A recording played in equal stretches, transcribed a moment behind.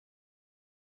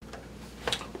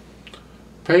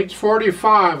Page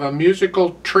 45, a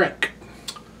musical trick.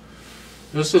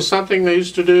 This is something they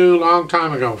used to do a long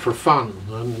time ago for fun.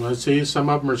 And let's see, some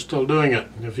of them are still doing it.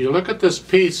 If you look at this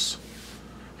piece,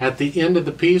 at the end of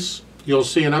the piece, you'll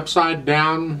see an upside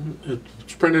down,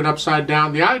 it's printed upside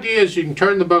down. The idea is you can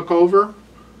turn the book over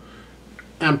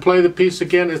and play the piece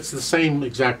again. It's the same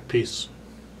exact piece.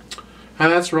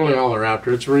 And that's really all they're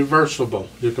after. It's reversible.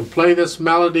 You can play this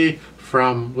melody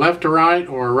from left to right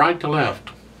or right to left.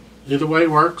 Either way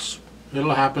works.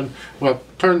 It'll happen. Well,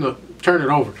 turn it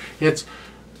over. It's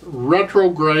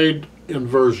retrograde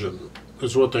inversion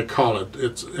is what they call it.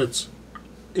 It's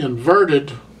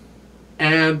inverted,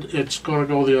 and it's going to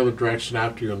go the other direction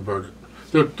after you invert it.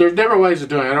 There's different ways of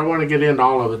doing it. I don't want to get into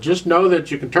all of it. Just know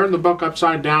that you can turn the book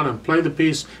upside down and play the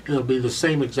piece. It'll be the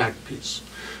same exact piece.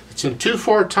 It's in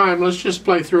 2/4 time. Let's just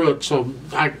play through it so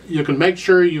you can make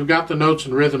sure you've got the notes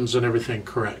and rhythms and everything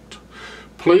correct.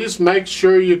 Please make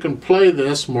sure you can play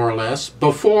this more or less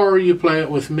before you play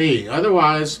it with me.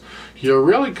 Otherwise, you're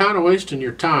really kind of wasting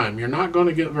your time. You're not going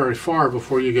to get very far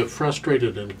before you get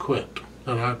frustrated and quit.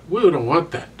 And we don't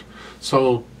want that.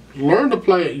 So learn to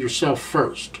play it yourself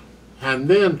first, and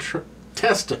then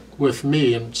test it with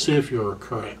me and see if you're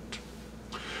correct.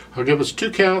 I'll give us 2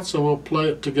 counts and we'll play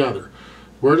it together.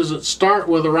 Where does it start?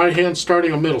 With the right hand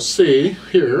starting on middle C,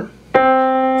 here,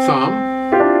 thumb,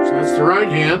 so that's the right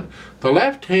hand. The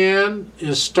left hand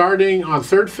is starting on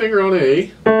 3rd finger on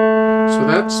A, so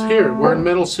that's here, we're in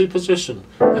middle C position.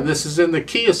 And this is in the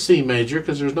key of C major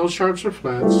because there's no sharps or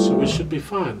flats, so we should be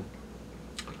fine.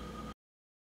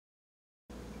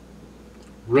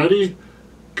 Ready,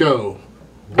 go.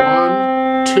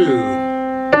 1, 2.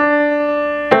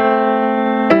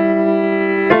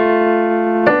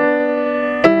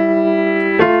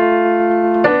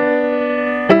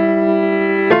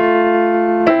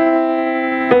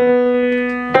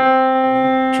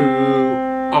 Two.